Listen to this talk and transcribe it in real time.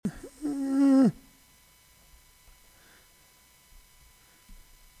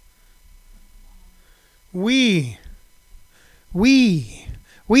We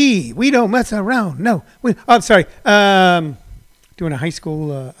don't mess around. No. I'm sorry. Doing a high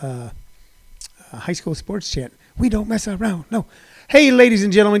school sports chant. We don't mess around. No. Hey, ladies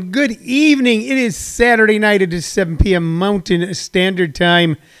and gentlemen, good evening. It is Saturday night. It is 7 p.m. Mountain Standard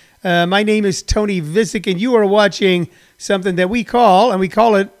Time. My name is Tony Visick, and you are watching something that we call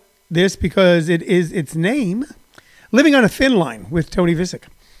it this because it is its name, Living on a Thin Line with Tony Visick.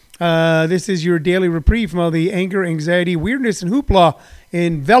 This is your daily reprieve from all the anger, anxiety, weirdness, and hoopla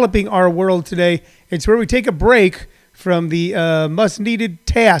enveloping our world today. It's where we take a break from the must-needed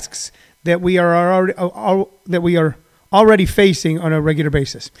tasks that we are already facing on a regular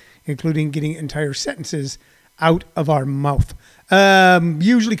basis, including getting entire sentences out of our mouth.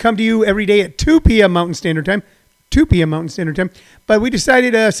 Usually come to you every day at 2 p.m. Mountain Standard Time. But we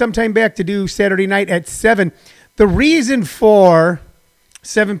decided sometime back to do Saturday night at 7. The reason for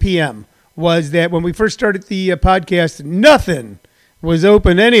 7 p.m. was that when we first started the podcast, nothing was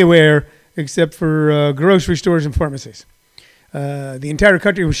open anywhere except for grocery stores and pharmacies. The entire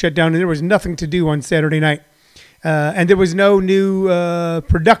country was shut down, and there was nothing to do on Saturday night. And there was no new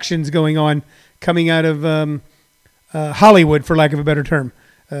productions going on coming out of Hollywood, for lack of a better term.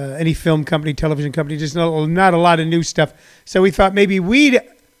 Any film company, television company, just not a lot of new stuff. So we thought maybe we'd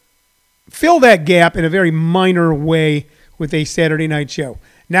fill that gap in a very minor way with a Saturday night show.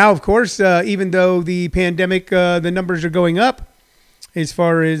 Now, of course, even though the pandemic, the numbers are going up as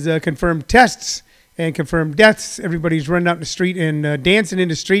far as confirmed tests and confirmed deaths, everybody's running out in the street and dancing in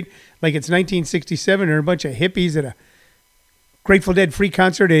the street like it's 1967 or a bunch of hippies at a Grateful Dead free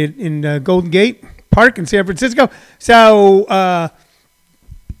concert in Golden Gate Park in San Francisco. So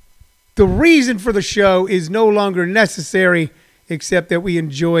the reason for the show is no longer necessary, except that we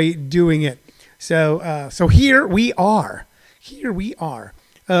enjoy doing it. So here we are.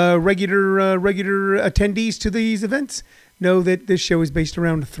 Regular attendees to these events know that this show is based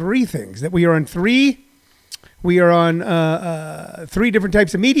around three things. That we are on three different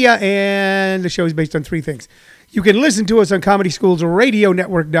types of media, and the show is based on three things. You can listen to us on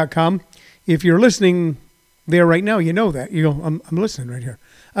ComedySchoolsRadioNetwork.com. If you're listening there right now, you know that. I'm listening right here.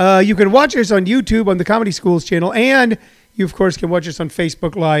 You can watch us on YouTube on the Comedy Schools channel, and you, of course, can watch us on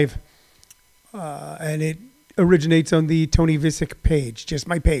Facebook Live, and it originates on the Tony Visick page, just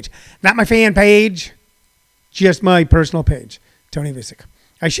my page. Not my fan page, just my personal page, Tony Visick.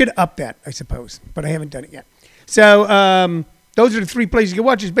 I should up that, I suppose, but I haven't done it yet. So those are the three places you can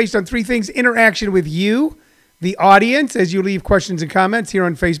watch. It's based on three things: interaction with you, the audience, as you leave questions and comments here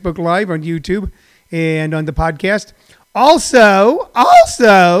on Facebook Live, on YouTube, and on the podcast. Also,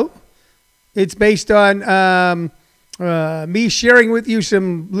 it's based on me sharing with you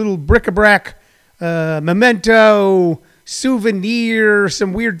some little bric-a-brac, memento, souvenir,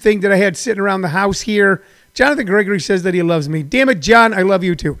 some weird thing that I had sitting around the house here. Jonathan Gregory says that he loves me. Damn it, John, I love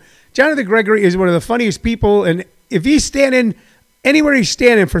you too. Jonathan Gregory is one of the funniest people, and if he's standing anywhere he's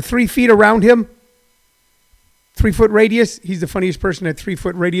standing for 3 feet around him, 3 foot radius, he's the funniest person at 3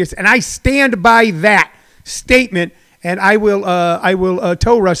 foot radius, and I stand by that statement, and I will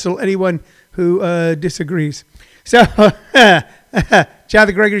toe wrestle anyone who disagrees. So,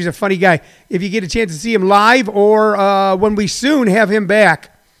 Jonathan Gregory's a funny guy. If you get a chance to see him live, or when we soon have him back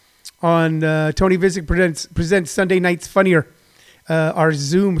on Tony Visick presents Sunday Nights Funnier, our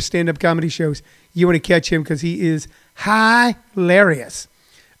Zoom stand-up comedy shows, you want to catch him because he is hilarious.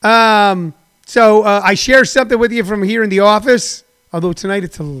 So I share something with you from here in the office, although tonight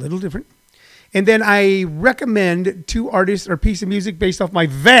it's a little different. And then I recommend two artists or piece of music based off my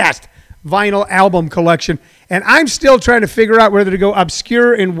vast vinyl album collection. And I'm still trying to figure out whether to go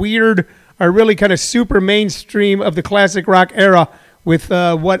obscure and weird or really kind of super mainstream of the classic rock era with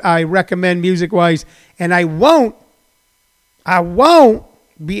what I recommend music-wise. And I won't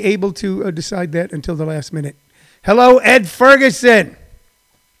be able to decide that until the last minute. Hello, Ed Ferguson.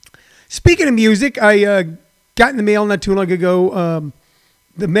 Speaking of music, I got in the mail not too long ago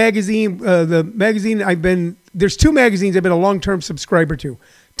the magazine there's two magazines I've been a long-term subscriber to.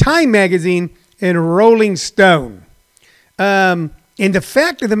 Time Magazine and Rolling Stone. And the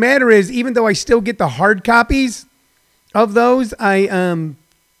fact of the matter is, even though I still get the hard copies of those, I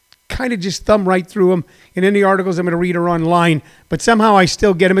kind of just thumb right through them. And any articles I'm going to read are online, but somehow I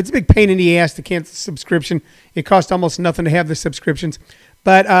still get them. It's a big pain in the ass to cancel the subscription. It costs almost nothing to have the subscriptions.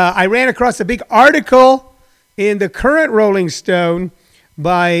 But I ran across a big article in the current Rolling Stone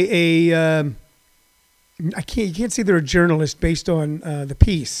by you can't say they're a journalist based on the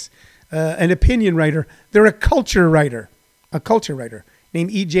piece, an opinion writer. They're a culture writer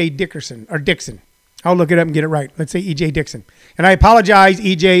named E.J. Dixon. I'll look it up and get it right. Let's say E.J. Dixon. And I apologize,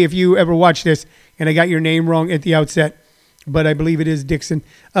 E.J., if you ever watch this and I got your name wrong at the outset, but I believe it is Dixon.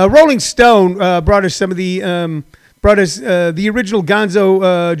 Rolling Stone brought us the original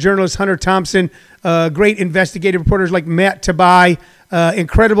Gonzo journalist Hunter Thompson, great investigative reporters like Matt Tabai,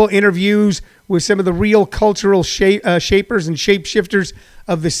 incredible interviews with some of the real cultural shapers and shapeshifters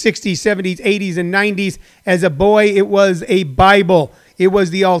of the 60s, 70s, 80s, and 90s. As a boy, it was a Bible. It was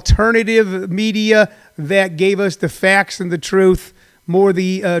the alternative media that gave us the facts and the truth, more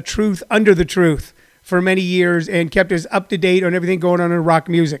the truth under the truth for many years, and kept us up to date on everything going on in rock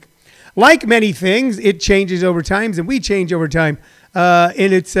music. Like many things, it changes over time, and we change over time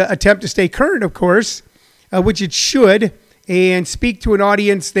in its attempt to stay current, of course, which it should, and speak to an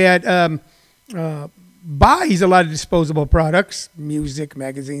audience that buys a lot of disposable products, music,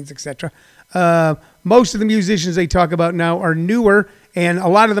 magazines, etc. Most of the musicians they talk about now are newer, and a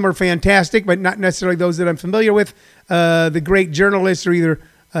lot of them are fantastic, but not necessarily those that I'm familiar with. The great journalists are either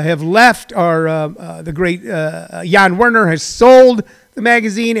have left, or the great Jan Werner has sold the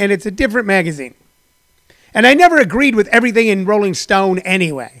magazine, and it's a different magazine. And I never agreed with everything in Rolling Stone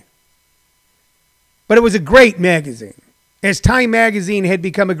anyway. But it was a great magazine. As Time magazine had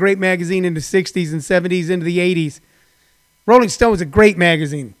become a great magazine in the 60s and 70s into the 80s, Rolling Stone was a great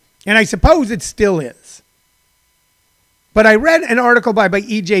magazine. And I suppose it still is. But I read an article by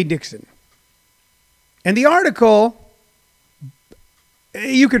E.J. Dixon. And the article,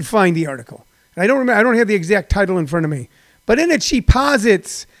 you could find the article. I don't have the exact title in front of me. But in it, she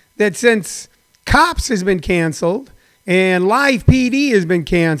posits that since Cops has been canceled and Live PD has been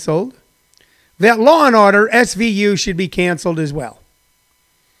canceled, that Law and Order SVU should be canceled as well.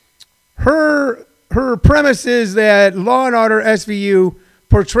 Her premise is that Law and Order SVU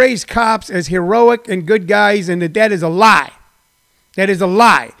portrays cops as heroic and good guys, and that is a lie. That is a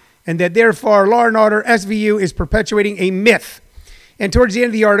lie. And that therefore Law and Order SVU is perpetuating a myth. And towards the end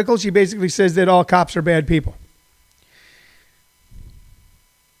of the article, she basically says that all cops are bad people.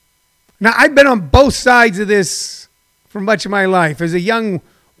 Now, I've been on both sides of this for much of my life. As a young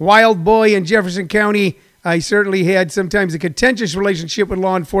wild boy in Jefferson County, I certainly had sometimes a contentious relationship with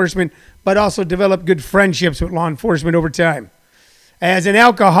law enforcement, but also developed good friendships with law enforcement over time. As an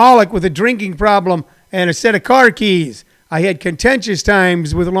alcoholic with a drinking problem and a set of car keys, I had contentious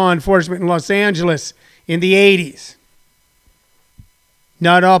times with law enforcement in Los Angeles in the 80s.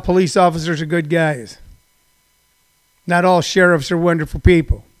 Not all police officers are good guys. Not all sheriffs are wonderful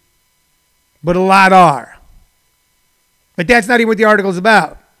people. But a lot are. But that's not even what the article's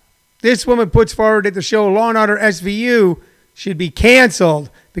about. This woman puts forward that the show Law and Order SVU should be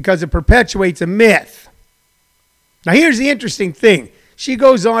canceled because it perpetuates a myth. Now, here's the interesting thing. She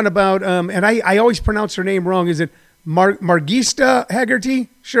goes on about, and I always pronounce her name wrong. Is it Margista Haggerty,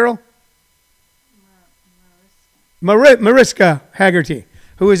 Cheryl? Mariska Haggerty,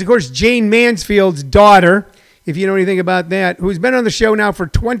 who is, of course, Jane Mansfield's daughter, if you know anything about that, who's been on the show now for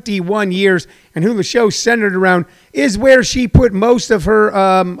 21 years, and whom the show's centered around, is where she put most of her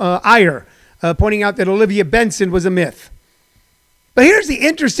ire, pointing out that Olivia Benson was a myth. But here's the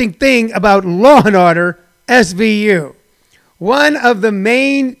interesting thing about Law and Order SVU. One of the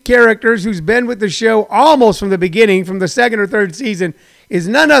main characters who's been with the show almost from the beginning, from the second or third season, is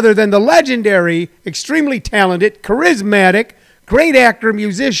none other than the legendary, extremely talented, charismatic, great actor,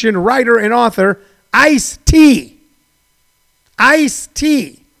 musician, writer, and author, Ice-T.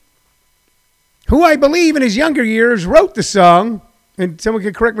 Ice-T, who I believe in his younger years wrote the song, and someone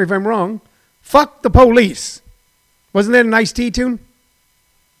can correct me if I'm wrong, Fuck the Police. Wasn't that an Ice-T tune?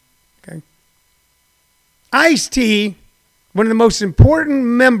 Okay. Ice-T, one of the most important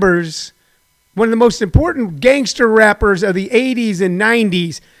members, one of the most important gangster rappers of the 80s and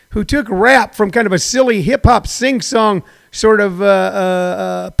 90s, who took rap from kind of a silly hip-hop sing-song sort of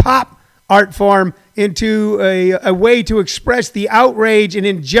pop art form into a way to express the outrage and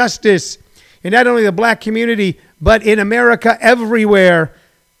injustice in not only the black community, but in America everywhere,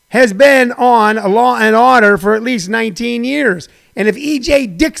 has been on Law and Order for at least 19 years. And if E.J.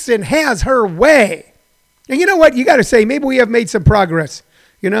 Dixon has her way, and you know what, you got to say, maybe we have made some progress.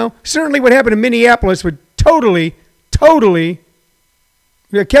 You know, certainly what happened in Minneapolis would totally,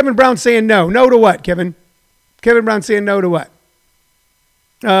 Kevin Brown saying no. No to what, Kevin? Kevin Brown saying no to what?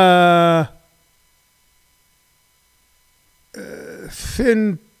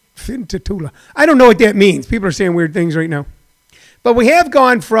 Fin-tatula. I don't know what that means. People are saying weird things right now. But we have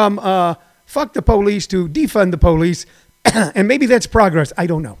gone from fuck the police to defund the police, and maybe that's progress. I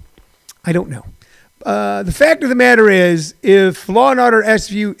don't know. The fact of the matter is, if Law and Order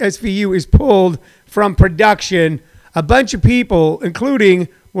SVU is pulled from production, a bunch of people, including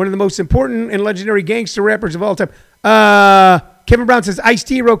one of the most important and legendary gangster rappers of all time, Kevin Brown says,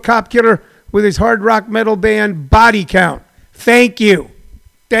 Ice-T wrote Cop Killer with his hard rock metal band Body Count. Thank you.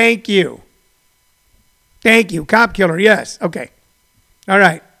 Thank you. Thank you. Cop Killer, yes. Okay. All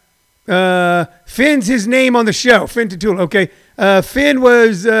right. Finn's his name on the show. Finn Tatul. Okay. Finn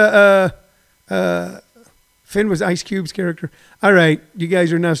was Ice Cube's character. All right. You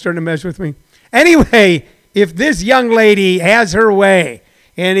guys are now starting to mess with me. Anyway, if this young lady has her way,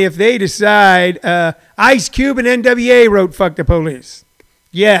 and if they decide Ice Cube and NWA wrote Fuck the Police.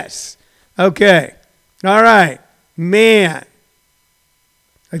 Yes. Okay. All right. Man.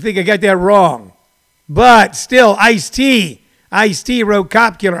 I think I got that wrong. But still, Ice-T. Ice-T wrote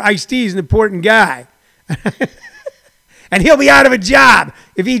Cop Killer. Ice-T is an important guy. And he'll be out of a job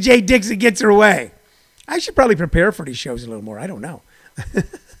if E.J. Dixon gets her way. I should probably prepare for these shows a little more. I don't know.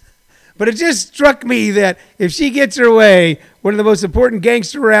 But it just struck me that if she gets her way, one of the most important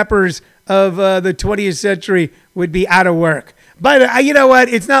gangster rappers of the 20th century would be out of work. But you know what?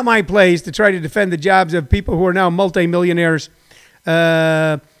 It's not my place to try to defend the jobs of people who are now multimillionaires.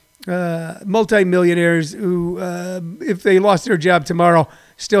 Multimillionaires who, if they lost their job tomorrow,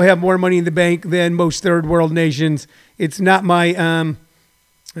 still have more money in the bank than most third world nations. It's not my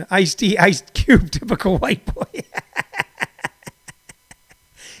Ice-T, Ice Cube, typical white boy.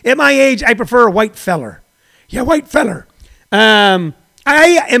 At my age, I prefer a white feller. Yeah, white feller. I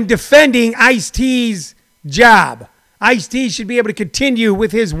am defending Ice-T's job. Ice-T should be able to continue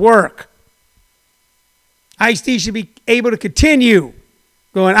with his work. Ice-T should be able to continue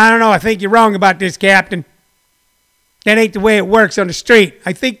going, I don't know, I think you're wrong about this, Captain. That ain't the way it works on the street.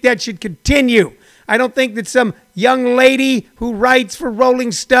 I think that should continue. I don't think that some young lady who writes for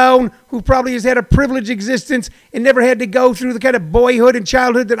Rolling Stone, who probably has had a privileged existence and never had to go through the kind of boyhood and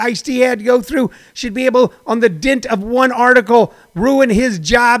childhood that Ice-T had to go through, should be able, on the dint of one article, ruin his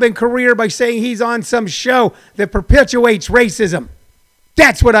job and career by saying he's on some show that perpetuates racism.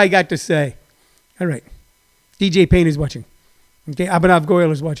 That's what I got to say. All right. DJ Payne is watching. Okay, Abhinav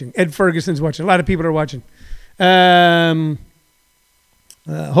Goyal is watching. Ed Ferguson's watching. A lot of people are watching.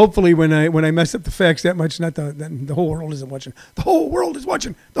 Hopefully, when I mess up the facts that much, not the whole world isn't watching. The whole world is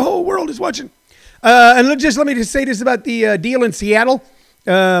watching. The whole world is watching. And let me just say this about the deal in Seattle.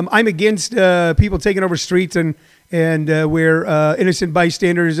 I'm against people taking over streets and where innocent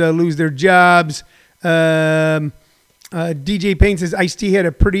bystanders lose their jobs. DJ Payne says Ice-T had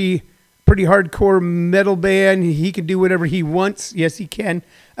a pretty hardcore metal band. He can do whatever he wants. Yes, he can.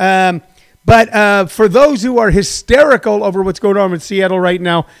 But for those who are hysterical over what's going on in Seattle right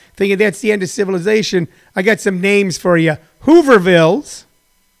now, thinking that's the end of civilization, I got some names for you. Hoovervilles,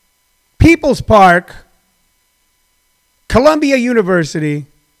 People's Park, Columbia University,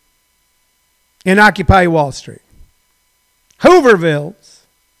 and Occupy Wall Street. Hoovervilles,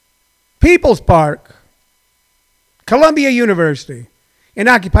 People's Park, Columbia University, and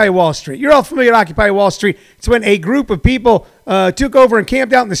Occupy Wall Street. You're all familiar with Occupy Wall Street. It's when a group of people took over and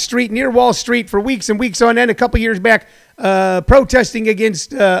camped out in the street near Wall Street for weeks and weeks on end a couple years back, protesting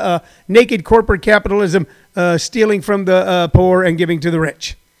against naked corporate capitalism, stealing from the poor and giving to the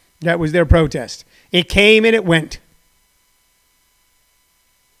rich. That was their protest. It came and it went.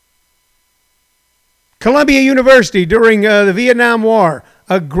 Columbia University during the Vietnam War,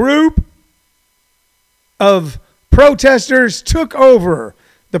 a group of protesters took over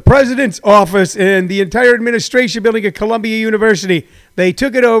the president's office and the entire administration building at Columbia University. They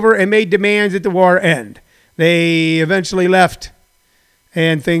took it over and made demands that the war end. They eventually left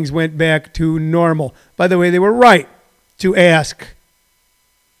and things went back to normal. By the way, they were right to ask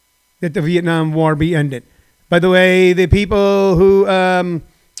that the Vietnam War be ended. By the way, the people who,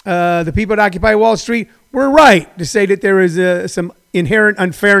 the people at Occupy Wall Street were right to say that there is some inherent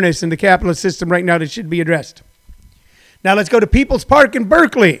unfairness in the capitalist system right now that should be addressed. Now let's go to People's Park in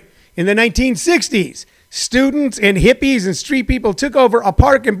Berkeley. In the 1960s, students and hippies and street people took over a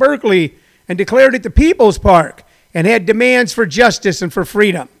park in Berkeley and declared it the People's Park and had demands for justice and for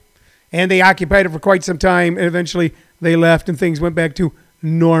freedom. And they occupied it for quite some time, and eventually they left and things went back to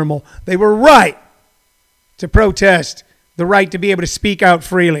normal. They were right to protest the right to be able to speak out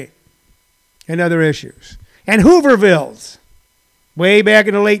freely and other issues. And Hoovervilles, way back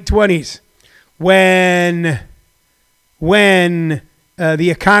in the late 20s, when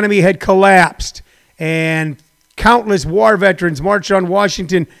the economy had collapsed and countless war veterans marched on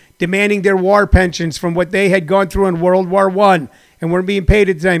Washington demanding their war pensions from what they had gone through in World War I and weren't being paid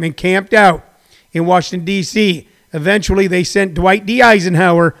at the time and camped out in Washington, D.C. Eventually, they sent Dwight D.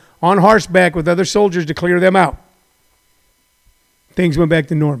 Eisenhower on horseback with other soldiers to clear them out. Things went back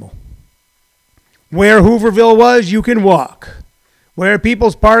to normal. Where Hooverville was, you can walk. Where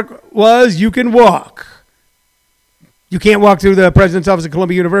People's Park was, you can walk. You can't walk through the president's office at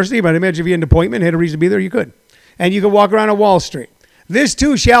Columbia University, but I imagine if you had an appointment, had a reason to be there, you could. And you could walk around on Wall Street. This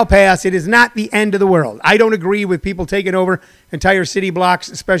too shall pass. It is not the end of the world. I don't agree with people taking over entire city blocks,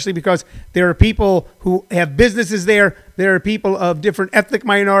 especially because there are people who have businesses there. There are people of different ethnic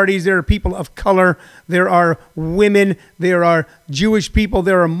minorities. There are people of color. There are women. There are Jewish people.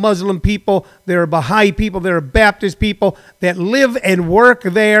 There are Muslim people. There are Baha'i people. There are Baptist people that live and work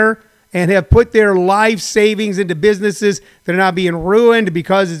there and have put their life savings into businesses that are not being ruined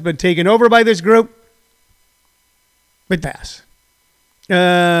because it's been taken over by this group. But pass.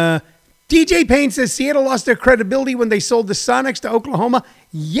 DJ Payne says Seattle lost their credibility when they sold the Sonics to Oklahoma.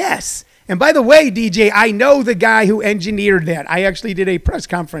 Yes. And by the way, DJ, I know the guy who engineered that. I actually did a press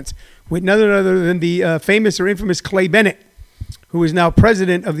conference with none other than the famous or infamous Clay Bennett, who is now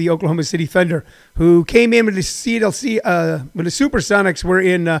president of the Oklahoma City Thunder, who came in with the Seattle when the Supersonics were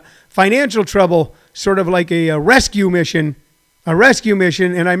in financial trouble, sort of like a rescue mission. And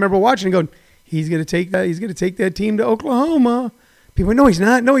I remember watching and going, he's going to take that team to Oklahoma. People, no, he's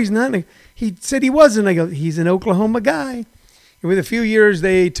not. No, he's not. Like, he said he wasn't. I go, he's an Oklahoma guy. And with a few years,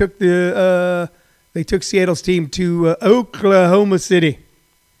 they took Seattle's team to Oklahoma City.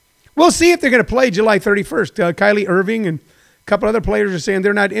 We'll see if they're going to play July 31st. Kylie Irving and a couple other players are saying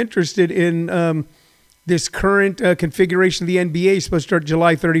they're not interested in this current configuration of the NBA. It's supposed to start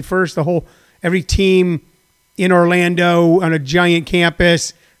July 31st. Every team in Orlando on a giant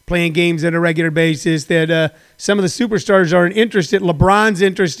campus playing games on a regular basis, that some of the superstars aren't interested. LeBron's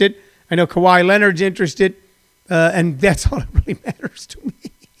interested. I know Kawhi Leonard's interested. And that's all that really matters to me.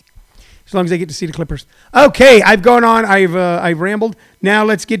 As long as I get to see the Clippers. Okay, I've gone on. I've rambled. Now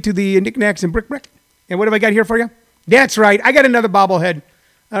let's get to the knickknacks and brick. And what have I got here for you? That's right. I got another bobblehead.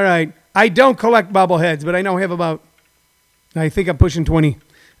 All right. I don't collect bobbleheads, but I now have I think I'm pushing 20.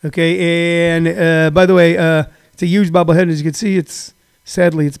 Okay, and by the way, it's a used bobblehead. As you can see,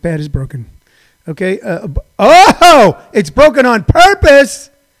 sadly, its pad is broken. Okay. It's broken on purpose.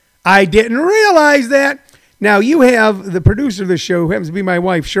 I didn't realize that. Now, you have the producer of the show, who happens to be my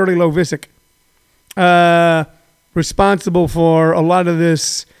wife, Shirley Lovisic, responsible for a lot of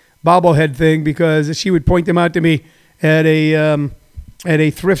this bobblehead thing, because she would point them out to me at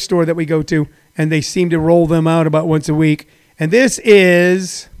a thrift store that we go to, and they seem to roll them out about once a week. And this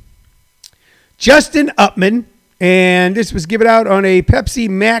is Justin Upman. And this was given out on a Pepsi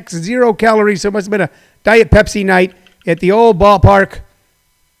Max 0 calories, so it must have been a Diet Pepsi night at the old ballpark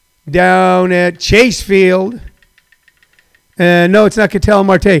down at Chase Field. No, it's not Ketel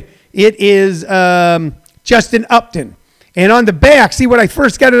Marte. It is Justin Upton. And on the back, see, when I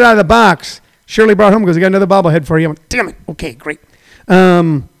first got it out of the box, Shirley brought home, goes, I got another bobblehead for you. I went, damn it. Okay, great.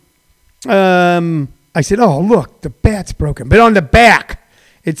 I said, oh, look, the bat's broken. But on the back,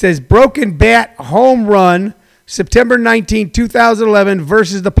 it says broken bat home run, September 19, 2011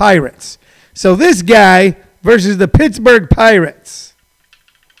 versus the Pirates. So this guy versus the Pittsburgh Pirates.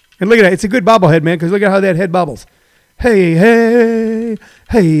 And look at that. It's a good bobblehead, man, because look at how that head bobbles. Hey,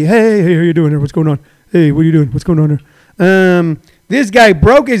 how you doing there? What's going on? Hey, what are you doing? What's going on there? This guy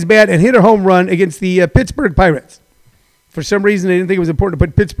broke his bat and hit a home run against the Pittsburgh Pirates. For some reason, they didn't think it was important to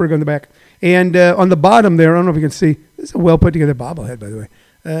put Pittsburgh on the back. And on the bottom there, I don't know if you can see, this is a well put together bobblehead, by the way.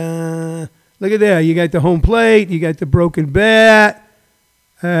 Look at that. You got the home plate. You got the broken bat.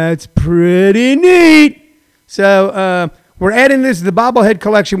 That's pretty neat. So we're adding this to the bobblehead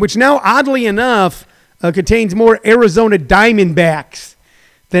collection, which now, oddly enough, contains more Arizona Diamondbacks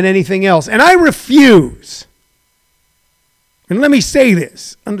than anything else. And I refuse, and let me say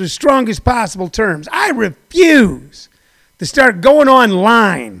this under the strongest possible terms, I refuse to start going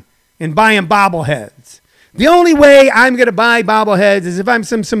online and buying bobbleheads. The only way I'm going to buy bobbleheads is if I'm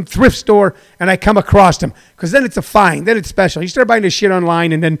some thrift store and I come across them, because then it's a find. Then it's special. You start buying this shit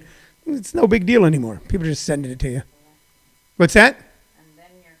online, and then it's no big deal anymore. People are just sending it to you. What's that?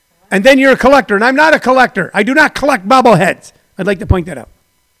 And then you're a collector, and I'm not a collector. I do not collect bobbleheads. I'd like to point that out.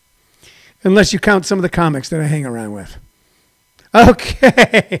 Unless you count some of the comics that I hang around with.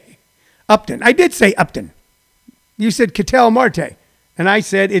 Okay. Upton. I did say Upton. You said Ketel Marte, and I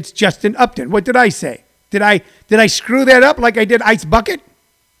said it's Justin Upton. What did I say? Did I screw that up like I did Ice Bucket?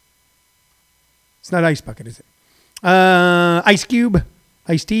 It's not Ice Bucket, is it? Ice Cube,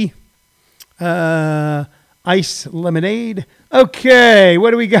 Iced Tea, Ice Lemonade. Okay,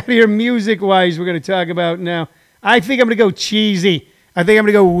 what do we got here music-wise we're going to talk about now? I think I'm going to go cheesy. I think I'm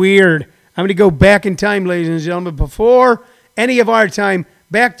going to go weird. I'm going to go back in time, ladies and gentlemen, before any of our time,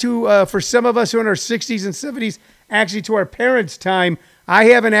 back to, for some of us who are in our 60s and 70s, actually to our parents' time. I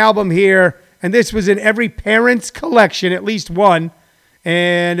have an album here, and this was in every parent's collection, at least one,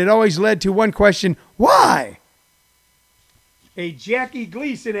 and it always led to one question: why? a Jackie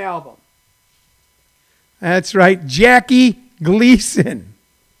Gleason album. That's right, Jackie Gleason.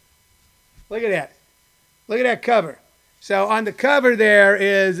 Look at that. Look at that cover. So on the cover there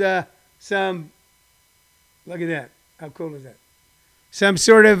is some, look at that. How cool is that? Some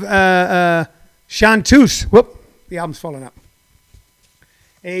sort of chanteuse. Whoop, the album's falling up.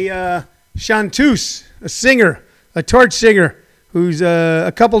 A chanteuse, a singer, a torch singer who's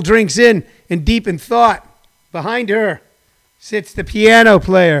a couple drinks in and deep in thought. Behind her sits the piano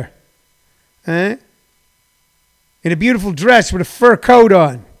player. In a beautiful dress with a fur coat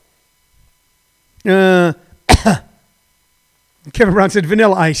on. Kevin Brown said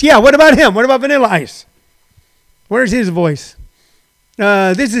Vanilla Ice. Yeah, what about him? What about Vanilla Ice? Where's his voice?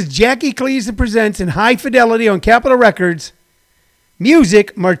 This is Jackie Gleason presents in high fidelity on Capitol Records,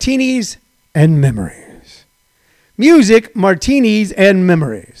 Music, Martinis, and Memories. Music, Martinis, and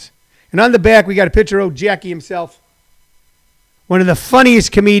Memories. And on the back, we got a picture of Jackie himself. One of the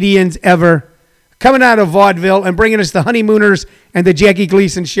funniest comedians ever. Coming out of vaudeville and bringing us the Honeymooners and the Jackie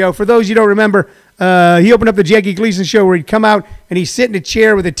Gleason Show. For those you don't remember, he opened up the Jackie Gleason Show where he'd come out and he'd sit in a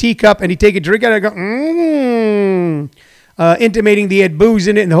chair with a teacup and he'd take a drink out and go, intimating that he had booze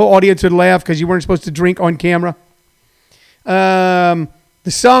in it, and the whole audience would laugh because you weren't supposed to drink on camera. The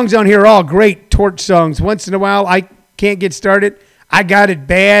songs on here are all great torch songs. Once in a while, I Can't Get Started. I Got It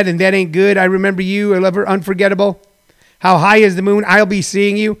Bad, and That Ain't Good. I Remember You. I Love Her. Unforgettable. How High Is the Moon. I'll Be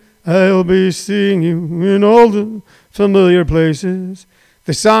Seeing You. I'll be seeing you in all the familiar places.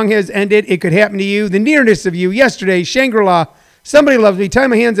 The song has ended. It could happen to you. The nearness of you. Yesterday, Shangri-La. Somebody loves me. Tie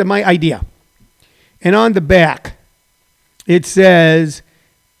my hands on my idea. And on the back, it says,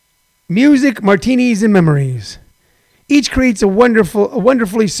 Music, Martinis, and Memories. Each creates a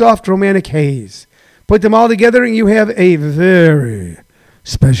wonderfully soft romantic haze. Put them all together and you have a very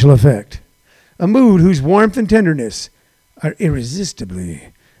special effect. A mood whose warmth and tenderness are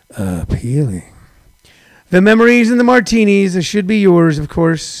irresistibly appealing. The memories and the martinis should be yours, of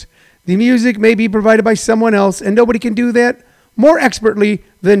course. The music may be provided by someone else, and nobody can do that more expertly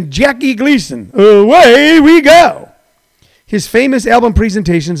than Jackie Gleason. Away we go! His famous album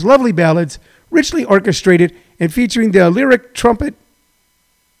presentations, lovely ballads, richly orchestrated, and featuring the lyric trumpet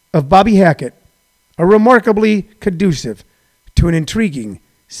of Bobby Hackett, are remarkably conducive to an intriguing,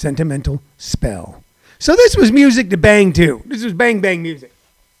 sentimental spell. So this was music to bang to. This was bang bang music.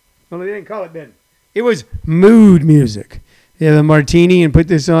 Well, they didn't call it then. It was mood music. You have a martini and put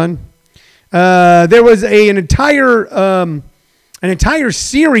this on. There was an entire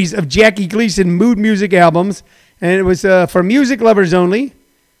series of Jackie Gleason mood music albums, and it was for music lovers only.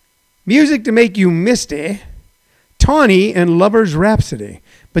 Music to Make You Misty, Tawny, and Lover's Rhapsody.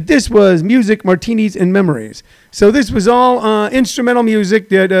 But this was Music, Martinis, and Memories. So this was all instrumental music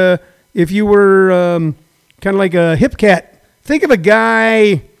that if you were kind of like a hip cat, think of a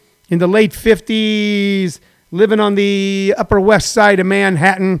guy in the late 50s, living on the Upper West Side of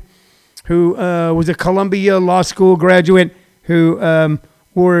Manhattan, who was a Columbia Law School graduate, who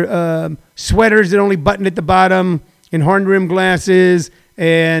wore sweaters that only buttoned at the bottom, and horn-rimmed glasses,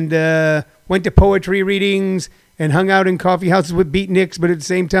 and went to poetry readings, and hung out in coffee houses with beatniks, but at the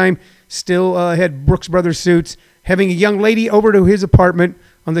same time still had Brooks Brothers suits, having a young lady over to his apartment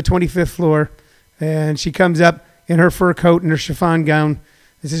on the 25th floor, and she comes up in her fur coat and her chiffon gown.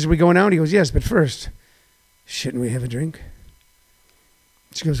 And says, "Are we going out?" He goes, "Yes, but first, shouldn't we have a drink?"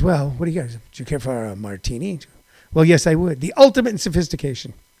 She goes, "Well, what do you guys, do you care for a martini?" "Well, yes, I would." The ultimate in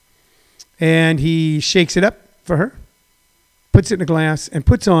sophistication. And he shakes it up for her, puts it in a glass, and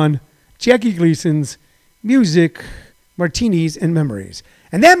puts on Jackie Gleason's Music, Martinis, and Memories.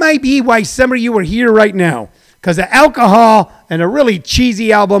 And that might be why some of you are here right now, because of alcohol and a really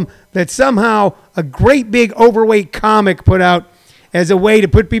cheesy album that somehow a great big overweight comic put out as a way to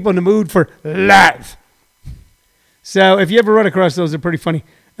put people in the mood for life. So if you ever run across those, they're pretty funny.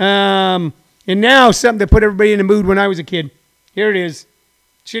 And now something that put everybody in the mood when I was a kid. Here it is.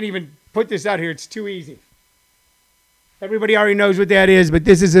 Shouldn't even put this out here. It's too easy. Everybody already knows what that is, but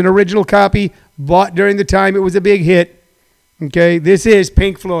this is an original copy bought during the time it was a big hit. Okay, this is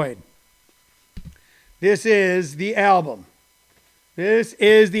Pink Floyd. This is the album. This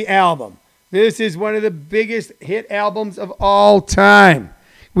is the album. This is one of the biggest hit albums of all time.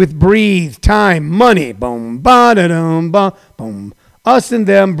 With Breathe, Time, Money, boom, ba-da-dum, ba, boom, Us and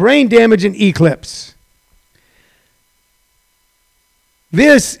Them, Brain Damage, and Eclipse.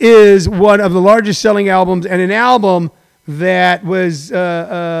 This is one of the largest selling albums, and an album that was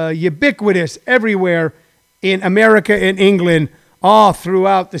ubiquitous everywhere in America and England all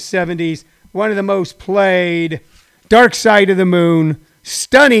throughout the 70s. One of the most played. Dark Side of the Moon.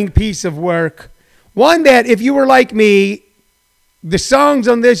 Stunning piece of work. One that, if you were like me, the songs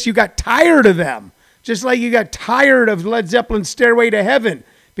on this, you got tired of them. Just like you got tired of Led Zeppelin's Stairway to Heaven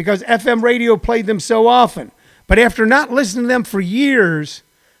because FM radio played them so often. But after not listening to them for years,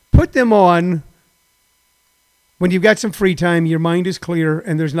 put them on when you've got some free time, your mind is clear,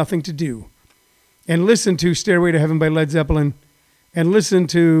 and there's nothing to do. And listen to Stairway to Heaven by Led Zeppelin, and listen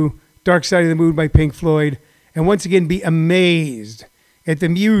to Dark Side of the Moon by Pink Floyd, and once again be amazed at the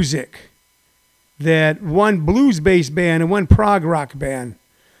music that one blues-based band and one prog rock band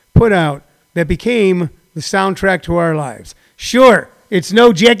put out that became the soundtrack to our lives. Sure, it's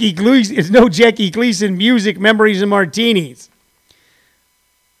no Jackie Gleason music, memories and martinis.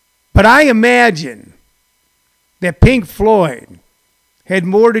 But I imagine that Pink Floyd had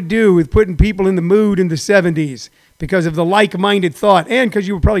more to do with putting people in the mood in the 70s because of the like-minded thought and because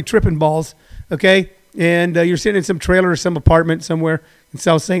you were probably tripping balls, okay? And you're sitting in some trailer or some apartment somewhere in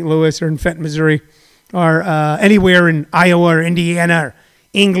South St. Louis or in Fenton, Missouri, or anywhere in Iowa or Indiana or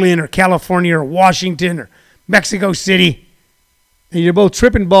England or California or Washington or Mexico City. And you're both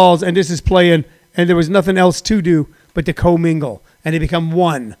tripping balls and this is playing and there was nothing else to do but to commingle and to become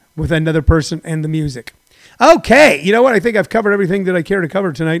one with another person and the music. Okay, you know what? I think I've covered everything that I care to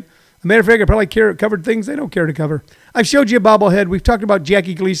cover tonight. As a matter of fact, I probably covered things I don't care to cover. I've showed you a bobblehead. We've talked about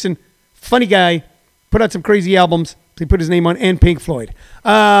Jackie Gleason. Funny guy. Put out some crazy albums. He put his name on, and Pink Floyd.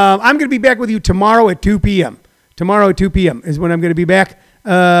 I'm going to be back with you tomorrow at 2 p.m. Tomorrow at 2 p.m. is when I'm going to be back.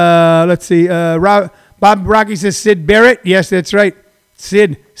 Let's see. Bob Rocky says Sid Barrett. Yes, that's right.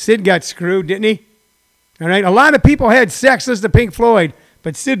 Sid got screwed, didn't he? All right. A lot of people had sex listening to Pink Floyd,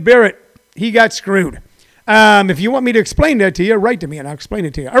 but Sid Barrett, he got screwed. If you want me to explain that to you, write to me and I'll explain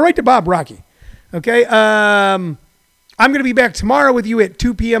it to you. Or write to Bob Rocky. Okay. I'm going to be back tomorrow with you at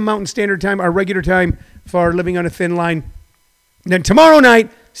 2 p.m. Mountain Standard Time, our regular time for Living on a Thin Line. And then tomorrow night,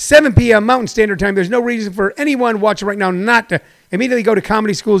 7 p.m. Mountain Standard Time. There's no reason for anyone watching right now not to immediately go to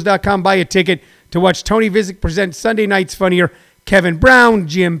comedyschools.com, buy a ticket to watch Tony Visick present Sunday Night's Funnier. Kevin Brown,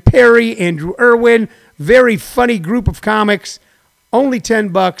 Jim Perry, Andrew Irwin. Very funny group of comics. Only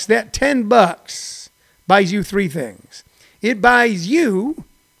 $10. That $10 buys you three things. It buys you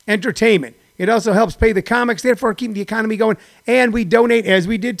entertainment. It also helps pay the comics, therefore keeping the economy going. And we donate, as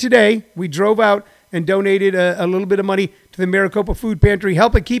we did today. We drove out and donated a little bit of money to the Maricopa Food Pantry,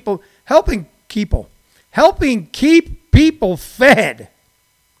 helping keep people fed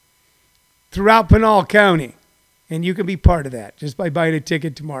throughout Pinal County. And you can be part of that just by buying a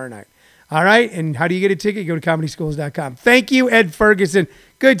ticket tomorrow night. All right? And how do you get a ticket? You go to comedyschools.com. Thank you, Ed Ferguson.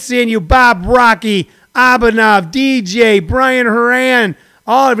 Good seeing you. Bob Rocky, Abanov, DJ, Brian Horan,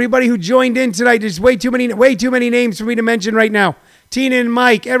 everybody who joined in tonight. There's way too many names for me to mention right now. Tina and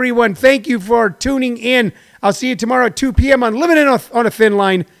Mike, everyone, thank you for tuning in. I'll see you tomorrow at 2 p.m. on Living on a Thin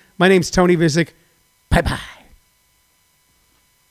Line. My name's Tony Visick. Bye-bye.